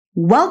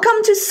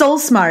Welcome to Soul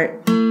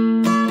Smart.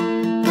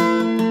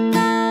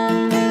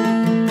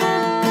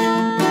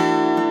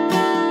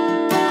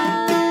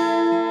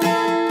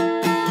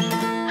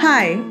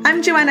 Hi,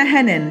 I'm Joanna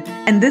Hennin,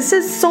 and this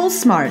is Soul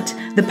Smart,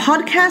 the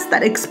podcast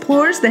that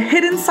explores the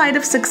hidden side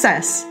of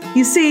success.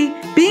 You see,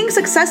 being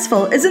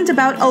successful isn't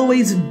about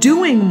always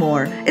doing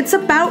more. It's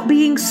about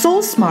being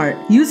soul smart,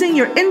 using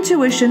your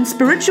intuition,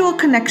 spiritual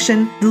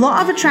connection, the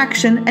law of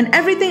attraction, and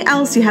everything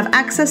else you have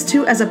access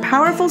to as a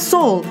powerful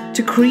soul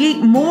to create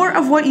more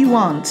of what you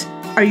want.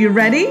 Are you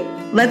ready?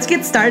 Let's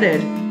get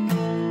started.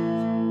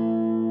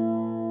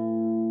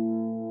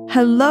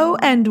 Hello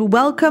and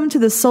welcome to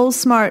the Soul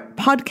Smart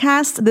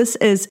podcast. This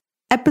is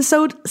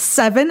episode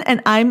 7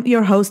 and I'm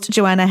your host,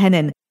 Joanna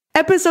Hennin.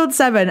 Episode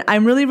 7,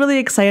 I'm really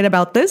excited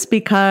about this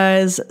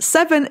because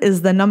 7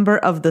 is the number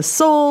of the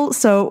soul.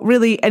 So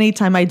really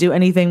anytime I do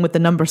anything with the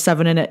number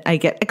 7 in it, I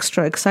get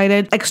extra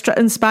excited, extra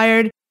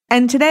inspired.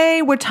 And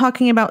today we're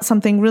talking about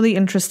something really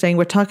interesting.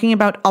 We're talking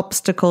about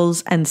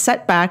obstacles and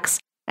setbacks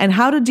and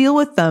how to deal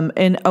with them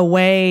in a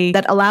way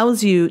that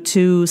allows you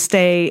to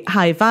stay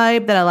high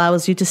vibe, that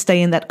allows you to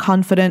stay in that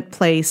confident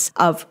place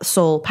of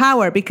soul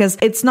power, because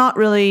it's not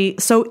really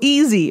so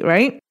easy,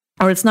 right?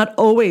 Or it's not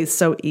always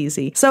so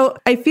easy. So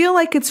I feel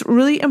like it's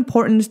really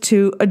important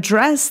to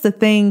address the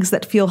things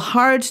that feel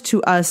hard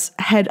to us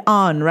head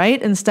on,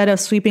 right? Instead of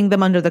sweeping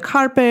them under the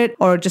carpet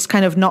or just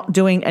kind of not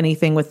doing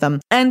anything with them.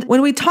 And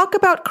when we talk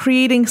about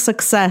creating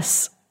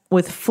success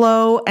with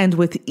flow and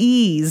with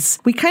ease,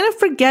 we kind of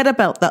forget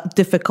about the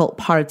difficult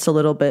parts a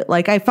little bit.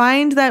 Like I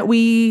find that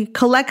we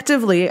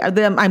collectively,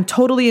 I'm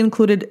totally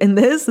included in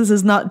this. This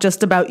is not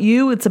just about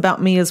you. It's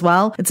about me as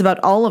well. It's about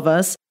all of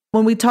us.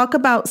 When we talk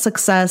about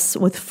success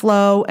with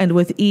flow and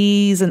with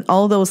ease and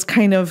all those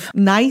kind of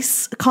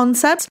nice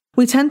concepts,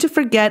 we tend to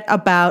forget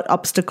about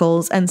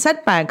obstacles and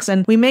setbacks.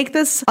 And we make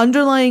this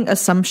underlying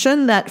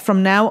assumption that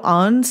from now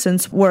on,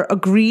 since we're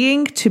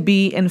agreeing to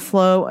be in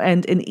flow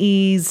and in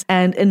ease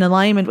and in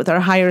alignment with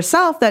our higher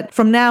self, that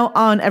from now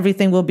on,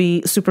 everything will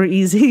be super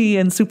easy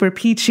and super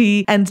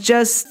peachy and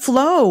just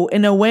flow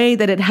in a way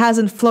that it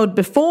hasn't flowed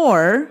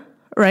before.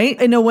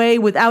 Right? In a way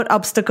without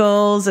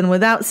obstacles and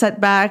without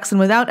setbacks and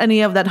without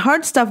any of that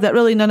hard stuff that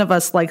really none of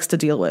us likes to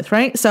deal with,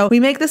 right? So we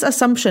make this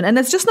assumption and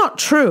it's just not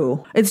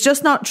true. It's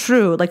just not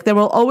true. Like there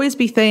will always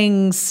be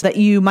things that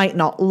you might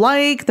not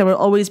like. There will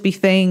always be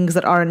things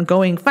that aren't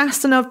going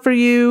fast enough for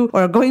you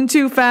or going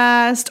too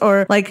fast,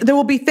 or like there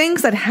will be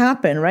things that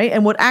happen, right?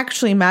 And what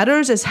actually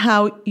matters is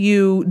how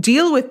you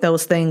deal with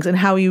those things and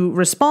how you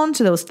respond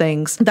to those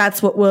things.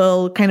 That's what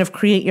will kind of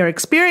create your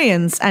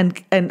experience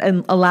and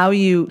allow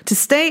you to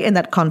stay in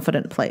that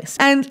confident place.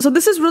 And so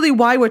this is really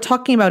why we're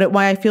talking about it,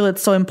 why I feel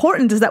it's so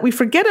important, is that we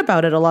forget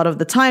about it a lot of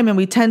the time and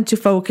we tend to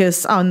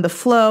focus on the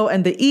flow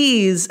and the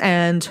ease.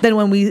 And then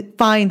when we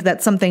find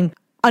that something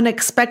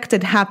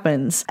unexpected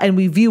happens and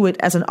we view it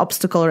as an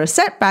obstacle or a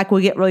setback,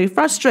 we get really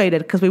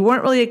frustrated because we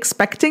weren't really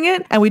expecting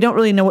it and we don't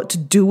really know what to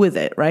do with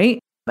it, right?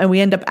 And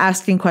we end up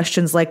asking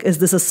questions like, is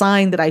this a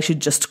sign that I should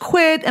just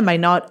quit? Am I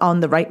not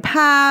on the right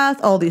path?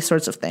 All these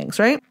sorts of things,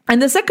 right?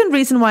 And the second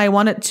reason why I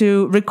wanted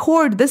to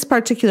record this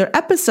particular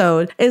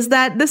episode is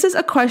that this is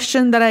a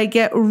question that I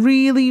get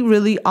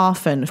really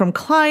often from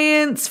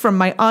clients, from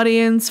my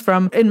audience,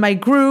 from in my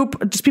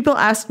group. Just people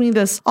ask me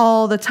this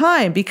all the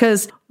time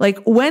because like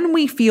when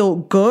we feel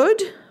good,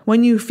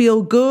 when you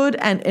feel good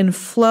and in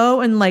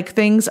flow and like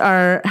things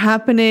are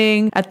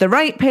happening at the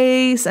right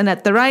pace and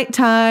at the right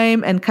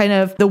time and kind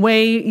of the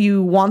way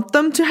you want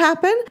them to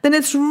happen, then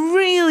it's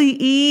really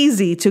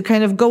easy to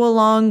kind of go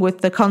along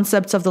with the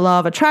concepts of the law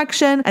of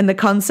attraction and the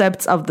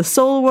concepts of the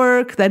soul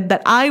work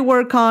that I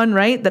work on,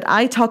 right? That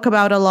I talk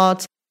about a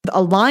lot. The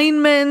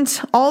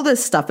alignment, all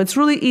this stuff. It's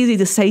really easy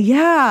to say,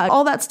 yeah,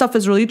 all that stuff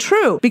is really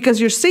true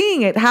because you're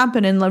seeing it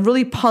happen in a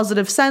really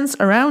positive sense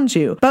around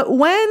you. But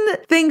when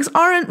things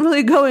aren't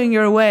really going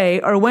your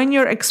way, or when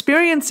you're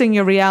experiencing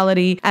your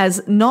reality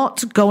as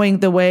not going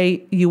the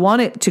way you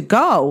want it to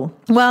go,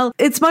 well,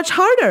 it's much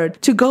harder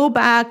to go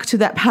back to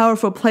that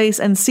powerful place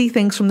and see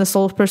things from the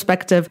soul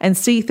perspective and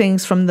see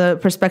things from the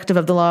perspective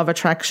of the law of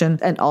attraction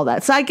and all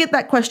that. So I get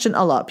that question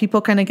a lot.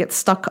 People kind of get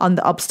stuck on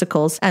the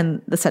obstacles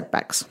and the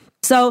setbacks.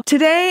 So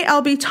today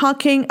I'll be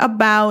talking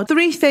about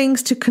 3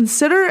 things to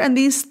consider, and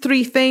these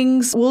 3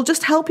 things will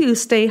just help you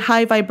stay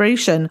high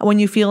vibration when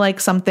you feel like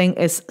something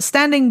is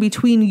standing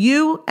between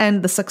you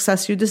and the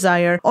success you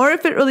desire, or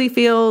if it really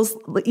feels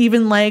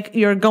even like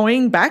you're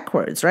going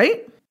backwards,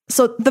 right?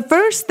 So the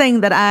first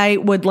thing that I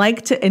would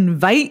like to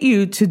invite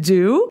you to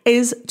do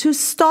is to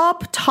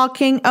stop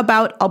talking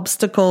about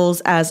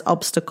obstacles as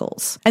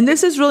obstacles. And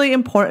this is really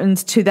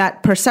important to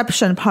that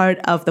perception part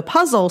of the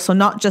puzzle. So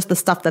not just the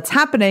stuff that's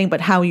happening,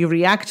 but how you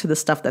react to the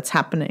stuff that's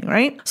happening,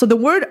 right? So the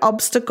word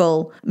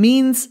obstacle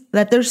means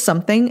that there's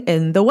something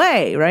in the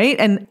way, right?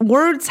 And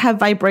words have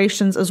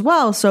vibrations as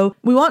well. So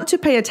we want to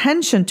pay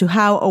attention to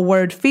how a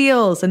word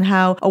feels and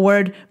how a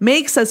word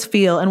makes us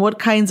feel and what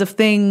kinds of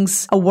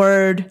things a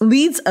word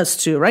leads us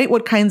us to, right?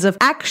 What kinds of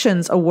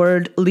actions a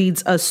word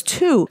leads us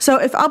to. So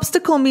if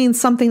obstacle means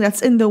something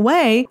that's in the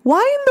way, why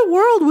in the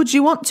world would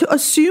you want to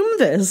assume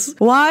this?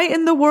 Why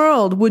in the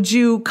world would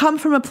you come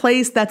from a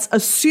place that's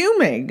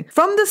assuming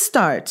from the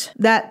start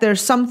that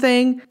there's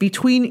something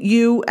between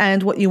you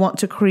and what you want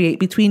to create,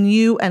 between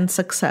you and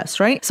success,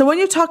 right? So when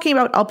you're talking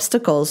about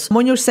obstacles,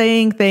 when you're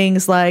saying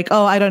things like,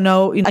 oh, I don't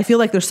know, I feel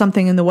like there's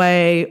something in the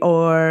way,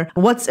 or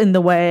what's in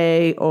the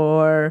way,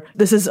 or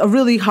this is a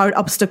really hard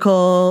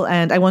obstacle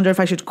and I wonder if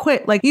I should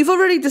quit. Like, you've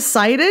already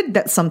decided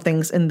that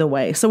something's in the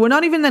way. So we're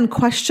not even then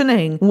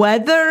questioning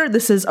whether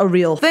this is a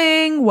real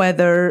thing,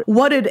 whether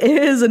what it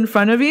is in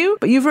front of you,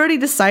 but you've already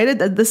decided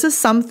that this is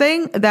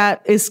something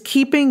that is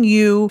keeping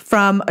you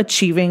from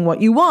achieving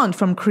what you want,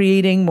 from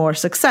creating more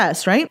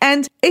success, right?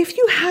 And if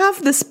you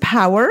have this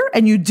power,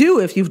 and you do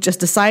if you've just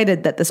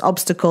decided that this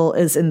obstacle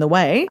is in the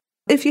way,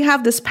 if you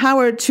have this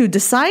power to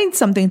decide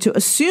something, to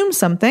assume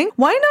something,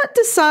 why not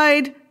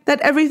decide that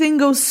everything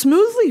goes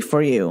smoothly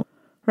for you,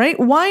 right?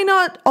 Why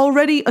not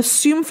already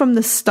assume from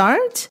the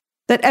start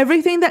that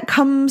everything that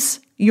comes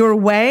your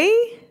way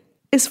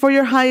is for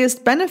your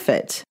highest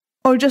benefit?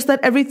 Or just that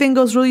everything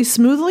goes really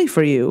smoothly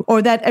for you,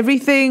 or that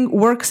everything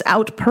works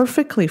out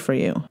perfectly for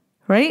you,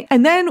 right?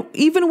 And then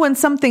even when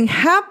something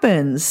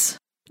happens,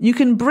 you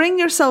can bring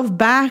yourself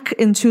back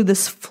into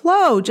this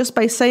flow just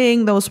by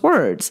saying those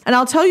words. And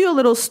I'll tell you a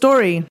little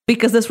story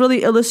because this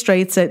really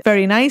illustrates it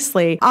very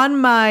nicely.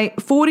 On my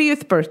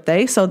 40th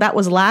birthday, so that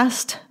was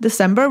last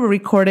December, we're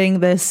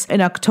recording this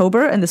in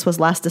October, and this was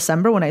last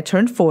December when I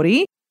turned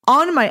 40.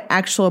 On my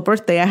actual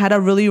birthday, I had a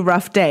really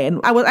rough day,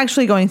 and I was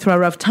actually going through a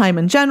rough time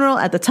in general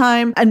at the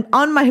time. And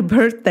on my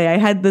birthday, I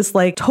had this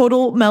like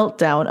total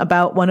meltdown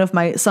about one of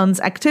my son's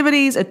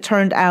activities. It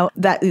turned out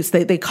that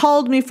they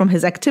called me from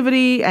his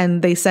activity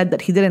and they said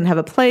that he didn't have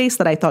a place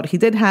that I thought he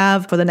did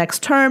have for the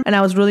next term. And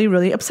I was really,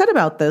 really upset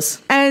about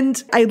this.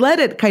 And I let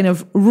it kind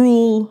of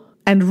rule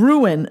and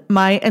ruin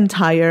my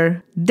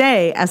entire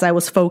day as I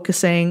was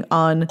focusing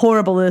on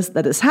horribleness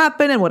that has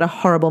happened and what a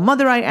horrible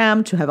mother I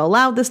am to have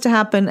allowed this to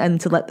happen and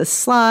to let this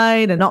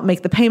slide and not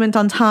make the payment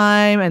on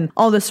time and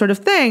all this sort of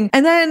thing.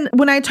 And then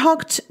when I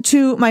talked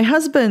to my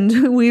husband,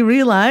 he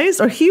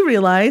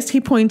realized, he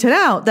pointed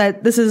out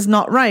that this is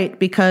not right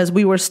because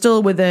we were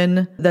still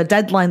within the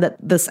deadline that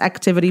this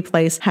activity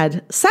place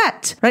had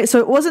set, right? So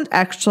it wasn't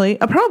actually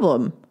a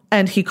problem.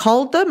 And he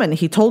called them and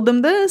he told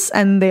them this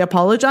and they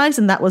apologized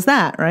and that was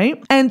that,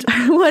 right? And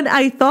when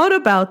I thought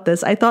about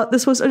this, I thought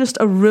this was just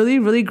a really,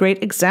 really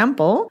great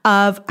example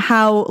of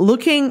how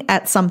looking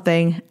at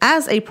something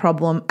as a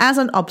problem, as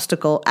an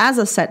obstacle, as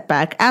a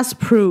setback, as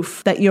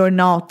proof that you're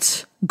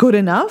not good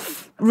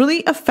enough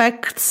really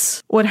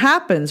affects what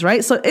happens,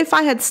 right? So if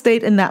I had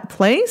stayed in that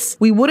place,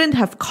 we wouldn't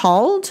have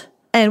called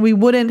and we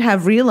wouldn't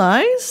have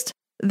realized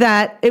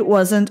that it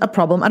wasn't a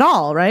problem at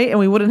all, right? And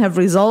we wouldn't have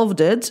resolved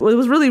it. It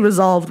was really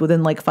resolved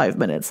within like 5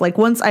 minutes. Like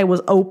once I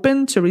was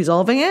open to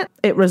resolving it,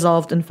 it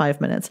resolved in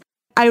 5 minutes.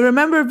 I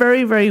remember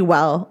very, very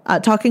well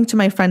talking to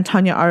my friend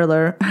Tanya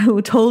Arler,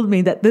 who told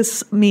me that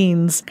this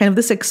means kind of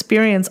this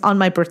experience on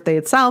my birthday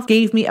itself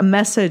gave me a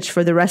message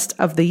for the rest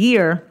of the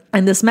year.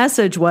 And this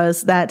message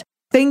was that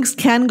things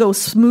can go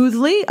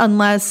smoothly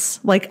unless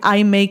like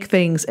I make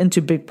things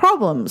into big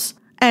problems.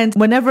 And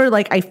whenever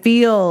like I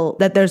feel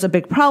that there's a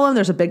big problem,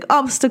 there's a big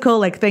obstacle,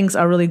 like things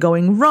are really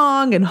going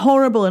wrong and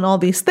horrible and all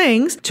these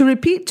things, to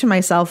repeat to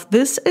myself,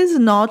 this is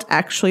not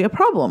actually a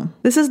problem.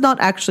 This is not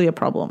actually a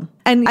problem.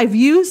 And I've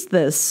used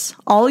this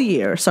all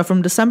year. So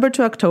from December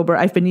to October,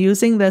 I've been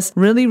using this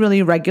really,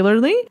 really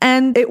regularly.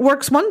 And it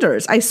works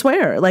wonders, I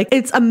swear. Like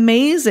it's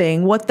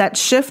amazing what that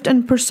shift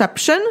in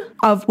perception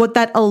of what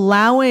that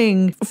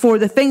allowing for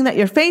the thing that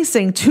you're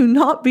facing to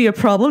not be a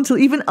problem, to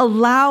even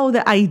allow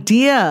the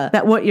idea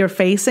that what you're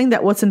facing,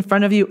 that what's in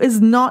front of you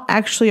is not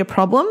actually a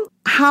problem,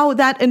 how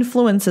that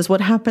influences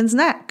what happens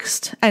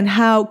next and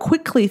how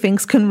quickly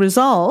things can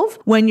resolve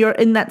when you're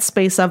in that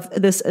space of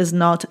this is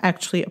not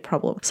actually a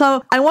problem.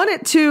 So I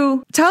wanted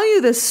to tell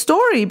you this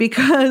story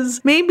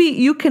because maybe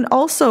you can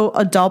also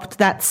adopt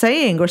that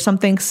saying or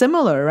something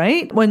similar,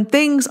 right? When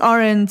things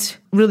aren't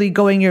really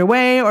going your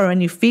way or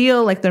when you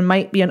feel like there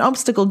might be an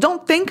obstacle,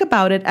 don't think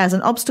about it as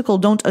an obstacle.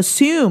 Don't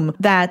assume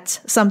that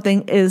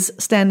something is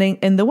standing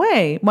in the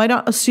way. Why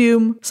not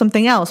assume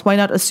something else? Why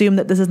not assume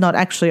that this is not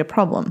actually a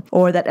problem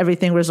or that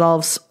everything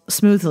resolves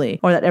smoothly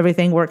or that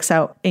everything works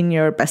out in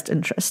your best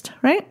interest,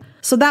 right?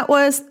 So that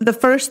was the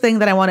first thing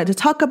that I wanted to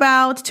talk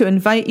about, to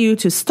invite you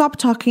to stop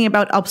talking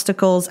about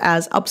obstacles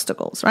as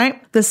obstacles,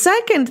 right? The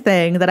second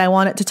thing that I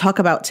wanted to talk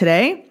about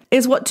today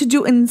is what to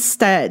do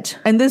instead.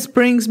 And this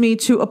brings me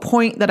to a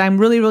point that I'm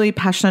really, really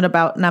passionate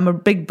about and I'm a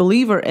big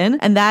believer in,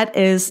 and that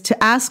is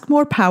to ask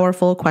more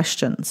powerful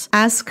questions.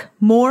 Ask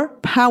more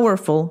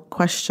powerful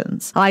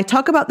questions. I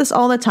talk about this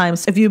all the time.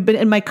 So if you've been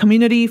in my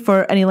community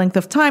for any length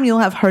of time, you'll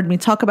have heard me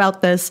talk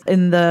about this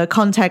in the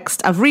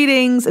context of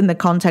readings, in the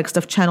context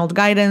of channeled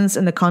guidance,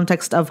 in the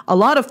context of a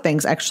lot of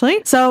things,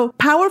 actually. So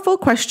powerful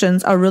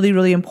questions are really,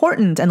 really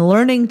important. And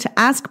learning to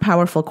ask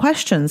powerful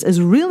questions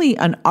is really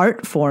an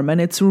art form,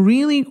 and it's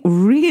really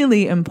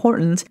really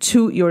important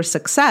to your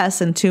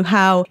success and to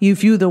how you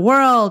view the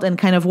world and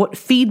kind of what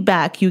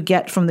feedback you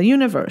get from the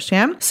universe.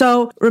 Yeah.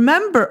 So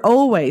remember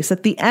always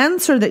that the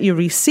answer that you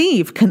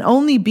receive can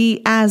only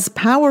be as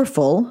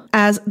powerful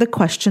as the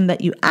question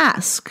that you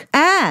ask,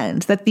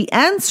 and that the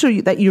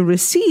answer that you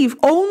receive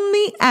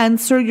only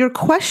answer your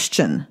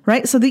question,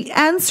 right? So the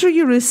answer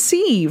you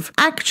receive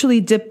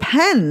actually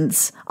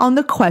depends on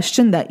the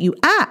question that you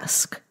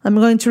ask. I'm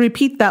going to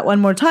repeat that one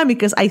more time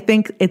because I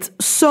think it's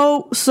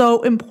so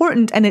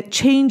important, and it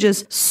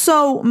changes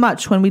so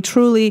much when we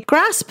truly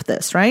grasp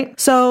this, right?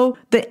 So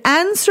the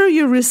answer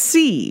you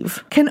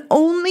receive can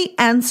only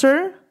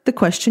answer the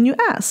question you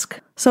ask.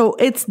 So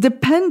it's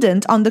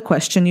dependent on the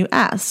question you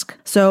ask.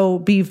 So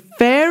be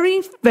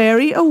very,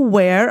 very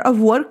aware of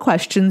what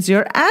questions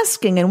you're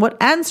asking and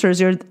what answers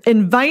you're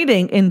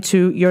inviting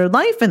into your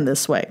life in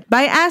this way.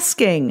 By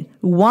asking,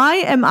 why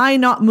am I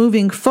not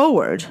moving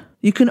forward?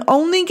 You can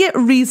only get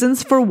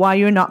reasons for why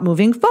you're not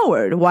moving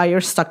forward, why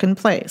you're stuck in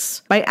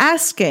place. By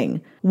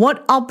asking,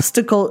 what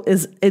obstacle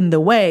is in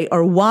the way,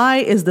 or why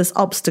is this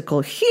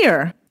obstacle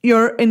here?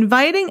 You're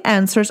inviting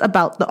answers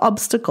about the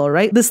obstacle,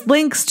 right? This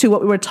links to what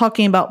we were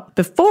talking about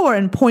before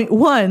in point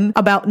 1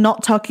 about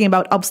not talking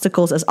about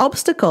obstacles as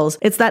obstacles.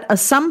 It's that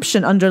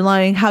assumption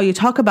underlying how you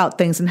talk about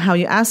things and how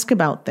you ask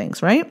about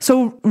things, right?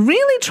 So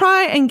really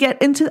try and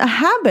get into a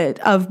habit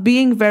of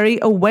being very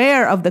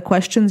aware of the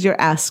questions you're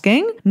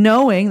asking,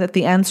 knowing that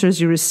the answers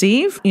you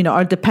receive,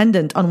 are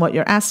dependent on what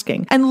you're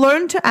asking, and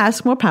learn to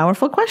ask more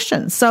powerful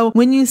questions. So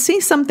when you see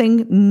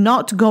something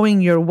not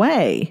going your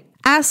way,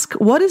 ask,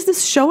 what is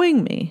this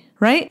showing me,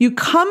 right? You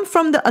come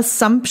from the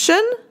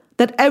assumption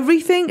that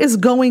everything is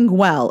going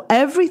well.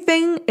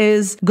 Everything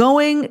is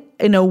going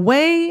in a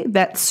way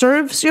that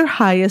serves your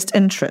highest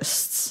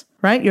interests,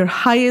 right? Your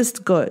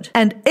highest good.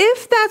 And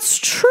if that's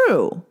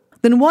true,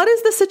 then what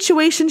is the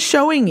situation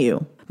showing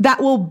you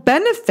that will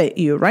benefit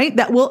you, right?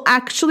 That will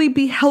actually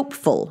be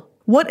helpful?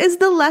 What is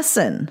the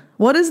lesson?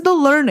 What is the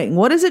learning?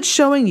 What is it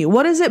showing you?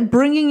 What is it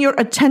bringing your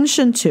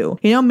attention to?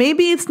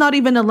 Maybe it's not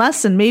even a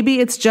lesson. Maybe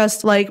it's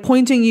just like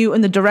pointing you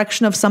in the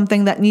direction of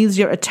something that needs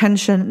your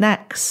attention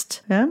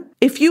next. Yeah?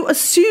 If you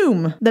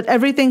assume that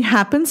everything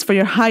happens for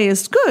your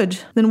highest good,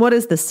 then what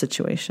is this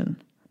situation?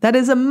 That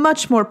is a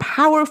much more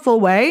powerful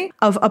way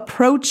of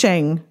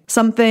approaching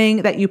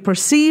something that you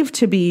perceive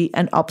to be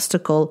an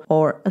obstacle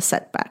or a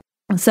setback.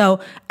 So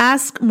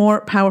ask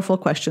more powerful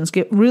questions.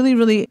 Get really,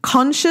 really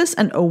conscious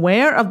and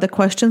aware of the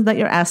questions that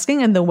you're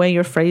asking and the way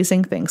you're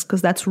phrasing things,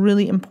 because that's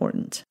really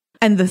important.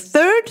 And the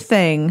third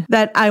thing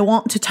that I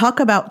want to talk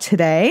about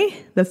today,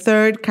 the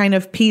third kind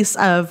of piece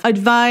of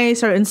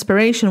advice or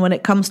inspiration when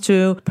it comes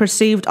to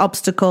perceived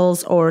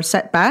obstacles or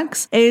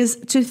setbacks, is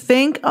to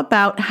think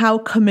about how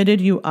committed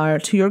you are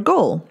to your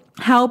goal.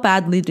 How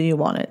badly do you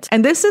want it?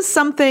 And this is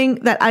something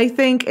that I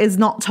think is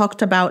not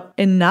talked about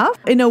enough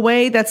in a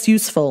way that's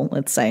useful,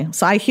 let's say.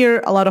 So I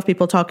hear a lot of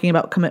people talking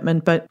about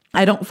commitment, but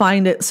I don't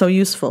find it so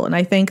useful. And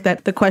I think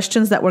that the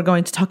questions that we're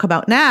going to talk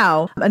about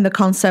now and the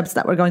concepts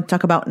that we're going to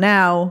talk about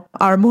now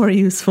are more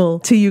useful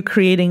to you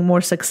creating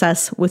more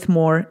success with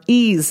more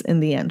ease in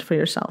the end for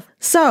yourself.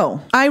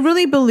 So I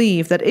really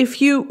believe that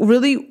if you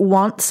really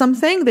want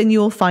something, then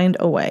you'll find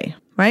a way.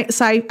 Right?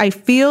 So I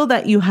feel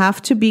that you have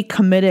to be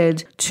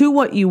committed to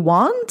what you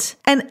want.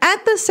 And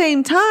at the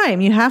same time,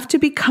 you have to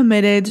be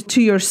committed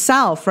to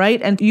yourself,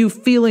 right? And you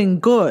feeling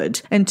good,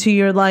 and to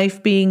your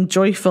life being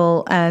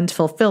joyful and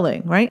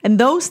fulfilling, right? And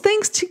those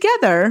things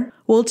together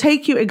will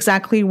take you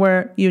exactly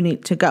where you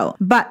need to go.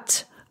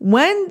 But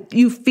when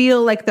you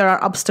feel like there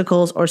are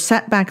obstacles or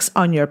setbacks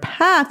on your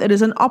path, it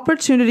is an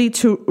opportunity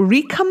to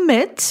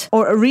recommit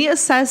or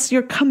reassess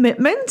your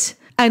commitment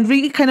and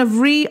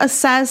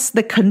reassess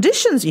the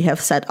conditions you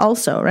have set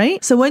also,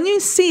 right? So when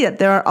you see that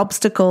there are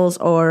obstacles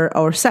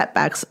or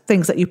setbacks,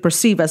 things that you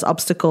perceive as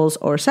obstacles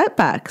or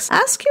setbacks,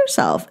 ask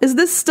yourself, is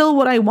this still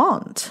what I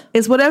want?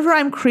 Is whatever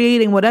I'm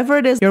creating, whatever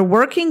it is you're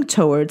working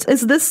towards,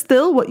 is this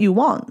still what you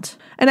want?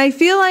 And I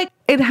feel like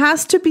it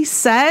has to be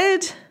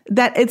said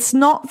that it's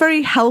not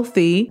very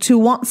healthy to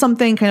want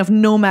something kind of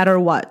no matter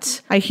what.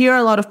 I hear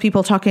a lot of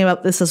people talking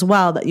about this as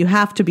well, that you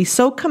have to be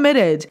so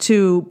committed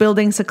to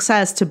building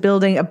success, to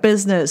building a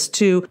business,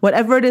 to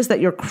whatever it is that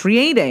you're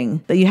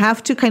creating, that you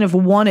have to kind of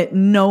want it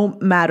no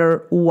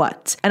matter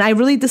what. And I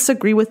really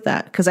disagree with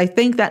that, because I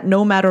think that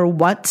no matter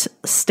what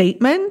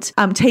statement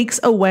takes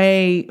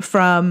away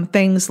from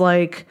things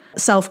like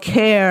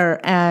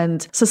self-care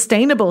and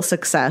sustainable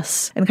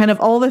success and kind of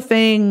all the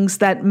things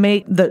that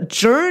make the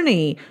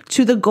journey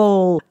to the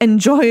goal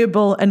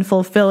enjoyable and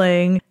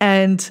fulfilling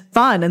and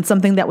fun and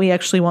something that we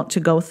actually want to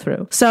go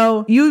through.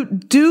 So you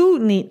do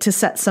need to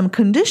set some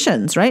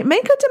conditions, right?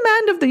 Make a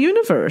demand of the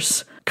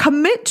universe.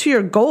 Commit to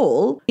your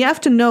goal. You have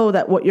to know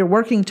that what you're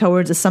working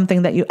towards is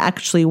something that you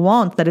actually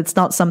want, that it's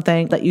not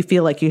something that you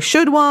feel like you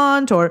should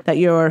want or that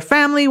your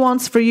family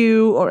wants for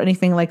you or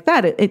anything like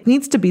that. It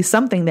needs to be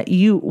something that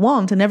you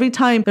want. And every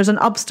time there's an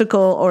obstacle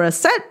or a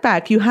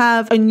setback, you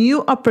have a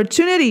new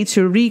opportunity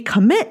to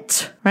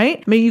recommit,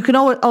 right? I mean, you can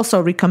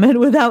also recommit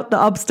without the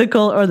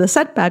obstacle or the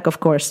setback, of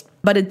course.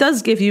 but it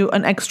does give you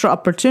an extra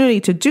opportunity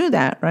to do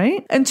that,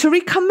 right? And to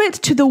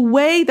recommit to the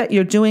way that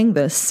you're doing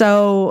this.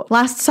 So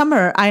last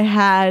summer, I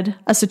had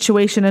a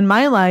situation in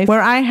my life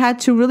where I had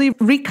to really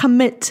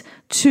recommit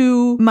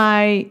to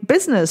my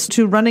business,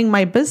 to running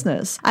my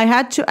business. I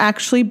had to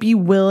actually be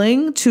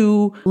willing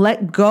to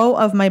let go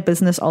of my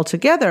business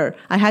altogether.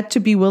 I had to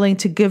be willing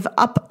to give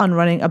up on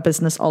running a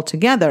business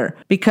altogether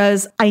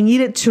because I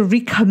needed to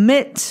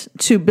recommit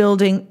to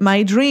building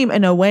my dream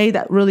in a way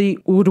that really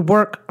would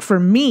work for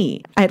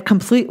me. I had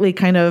completely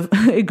kind of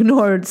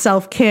ignored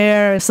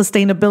self-care,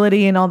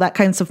 sustainability, and all that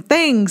kinds of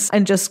things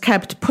and just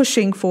kept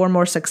pushing for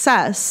more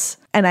success.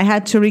 And I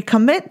had to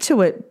recommit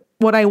to it,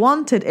 what I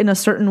wanted in a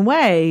certain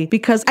way,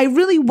 because I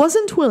really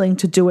wasn't willing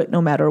to do it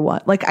no matter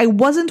what. Like I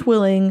wasn't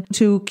willing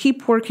to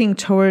keep working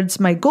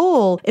towards my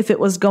goal if it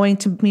was going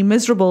to be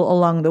miserable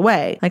along the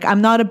way. Like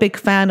I'm not a big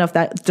fan of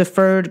that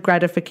deferred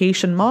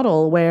gratification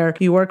model where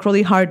you work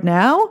really hard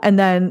now and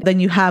then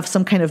you have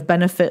some kind of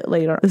benefit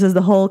later. This is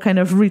the whole kind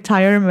of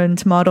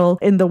retirement model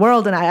in the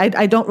world. And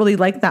I don't really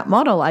like that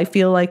model. I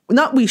feel like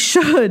not we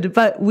should,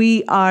 but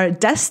we are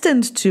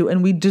destined to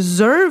and we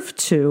deserve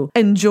to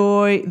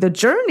enjoy the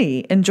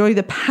journey, enjoy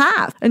the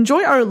path,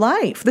 enjoy our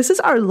life. This is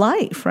our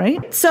life,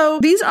 right? So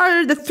these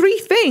are the three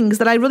things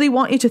that I really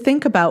want you to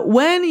think about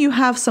when you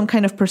have some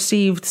kind of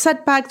perceived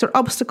setbacks or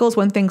obstacles,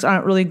 when things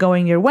aren't really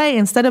going your way.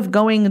 Instead of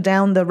going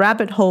down the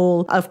rabbit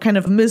hole of kind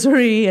of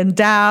misery and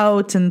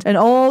doubt and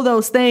all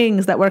those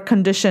things that we're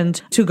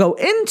conditioned to go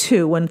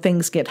into when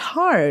things get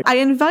hard, I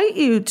invite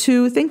you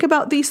to think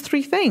about these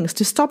three things,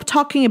 to stop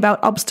talking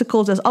about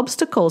obstacles as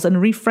obstacles and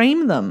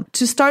reframe them,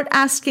 to start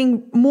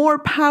asking more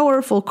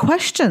powerful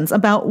questions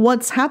about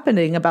what's happening,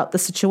 about the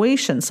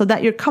situation, so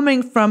that you're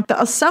coming from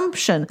the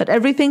assumption that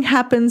everything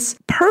happens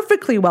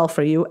perfectly well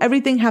for you,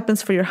 everything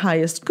happens for your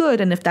highest good.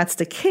 And if that's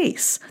the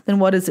case, then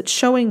what is it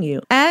showing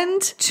you?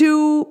 And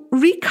to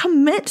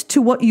recommit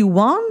to what you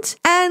want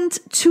and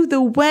to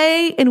the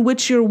way in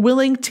which you're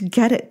willing to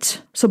get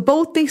it. So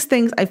both these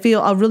things I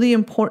feel are really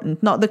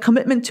important. Not the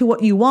commitment to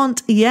what you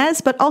want, yes,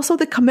 but also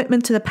the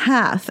commitment to the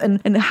path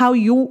and how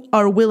you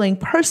are willing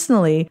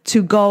personally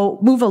to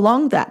move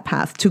along that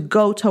path, to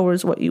go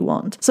towards what you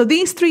want. So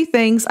these three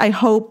things, I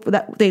hope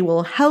that they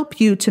will help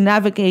you to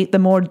navigate the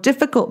more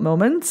difficult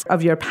moments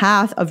of your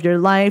path, of your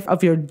life,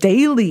 of your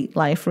daily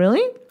life,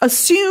 really.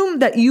 Assume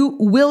that you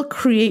will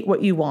create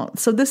what you want.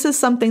 So this is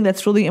something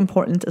that's really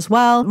important as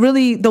well.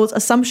 Really, those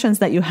assumptions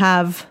that you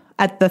have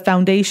at the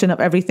foundation of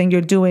everything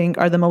you're doing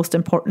are the most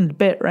important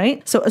bit,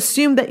 right? So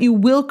assume that you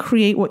will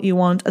create what you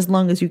want as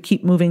long as you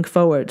keep moving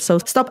forward. So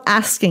stop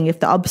asking if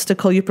the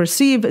obstacle you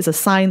perceive is a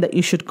sign that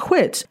you should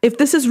quit. If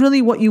this is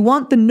really what you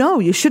want, then no,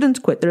 you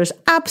shouldn't quit. There is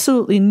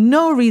absolutely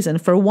no reason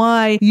for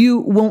why you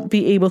won't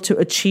be able to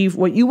achieve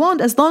what you want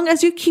as long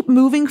as you keep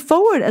moving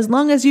forward, as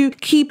long as you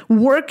keep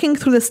working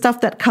through the stuff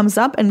that comes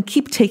up and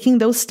keep taking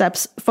those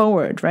steps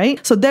forward,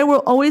 right? So there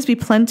will always be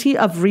plenty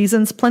of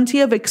reasons, plenty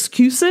of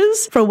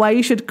excuses for why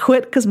you should quit,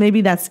 because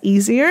maybe that's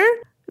easier.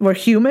 We're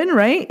human,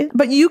 right?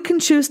 But you can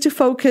choose to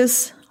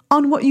focus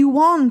on what you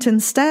want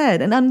instead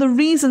and on the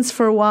reasons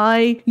for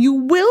why you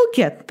will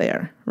get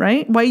there,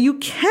 right? Why you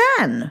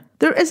can.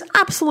 There is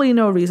absolutely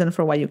no reason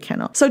for why you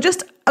cannot. So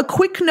just a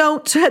quick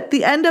note at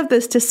the end of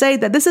this to say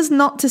that this is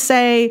not to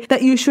say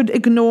that you should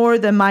ignore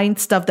the mind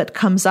stuff that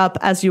comes up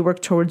as you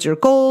work towards your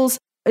goals.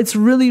 It's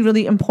really,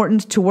 really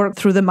important to work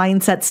through the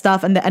mindset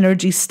stuff and the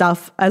energy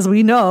stuff, as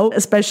we know,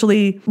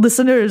 especially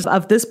listeners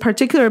of this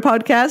particular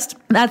podcast.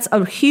 That's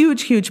a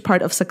huge, huge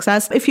part of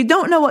success. If you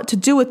don't know what to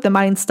do with the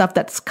mind stuff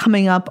that's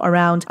coming up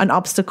around an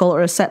obstacle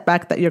or a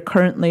setback that you're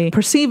currently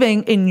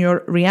perceiving in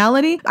your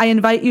reality, I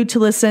invite you to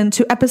listen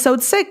to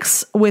episode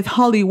 6 with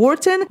Holly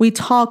Wharton. We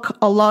talk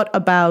a lot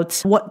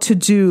about what to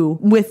do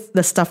with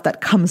the stuff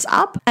that comes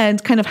up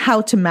and kind of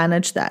how to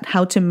manage that,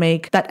 how to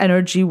make that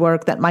energy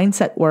work, that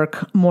mindset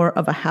work more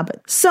of a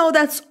habit. So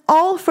that's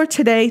all for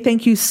today.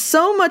 Thank you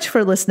so much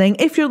for listening.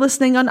 If you're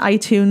listening on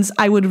iTunes,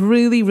 I would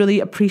really, really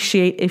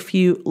appreciate if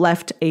you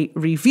left a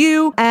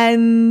review.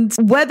 And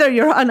whether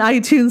you're on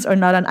iTunes or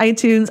not on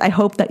iTunes, I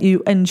hope that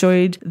you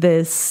enjoyed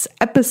this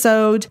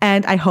episode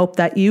and I hope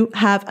that you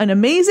have an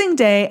amazing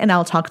day and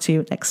I'll talk to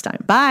you next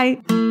time. Bye.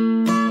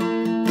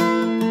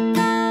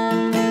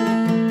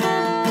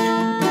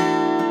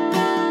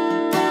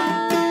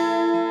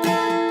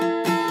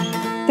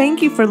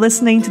 Thank you for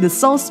listening to the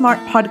Soul Smart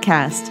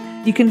podcast.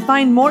 You can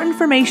find more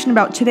information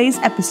about today's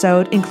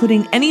episode,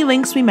 including any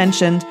links we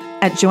mentioned,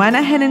 at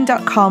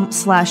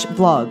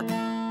joannahennin.com/blog.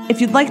 If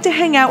you'd like to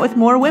hang out with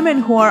more women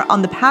who are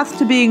on the path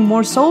to being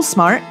more soul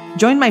smart,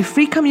 join my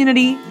free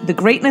community, The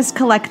Greatness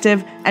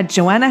Collective, at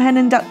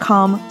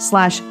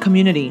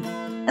joannahennin.com/community.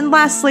 And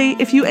lastly,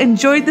 if you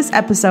enjoyed this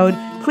episode,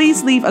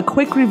 please leave a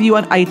quick review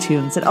on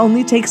iTunes. It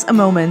only takes a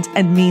moment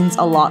and means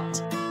a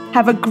lot.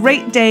 Have a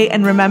great day,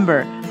 and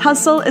remember,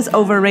 hustle is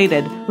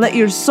overrated. Let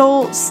your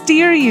soul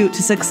steer you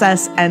to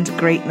success and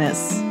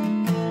greatness.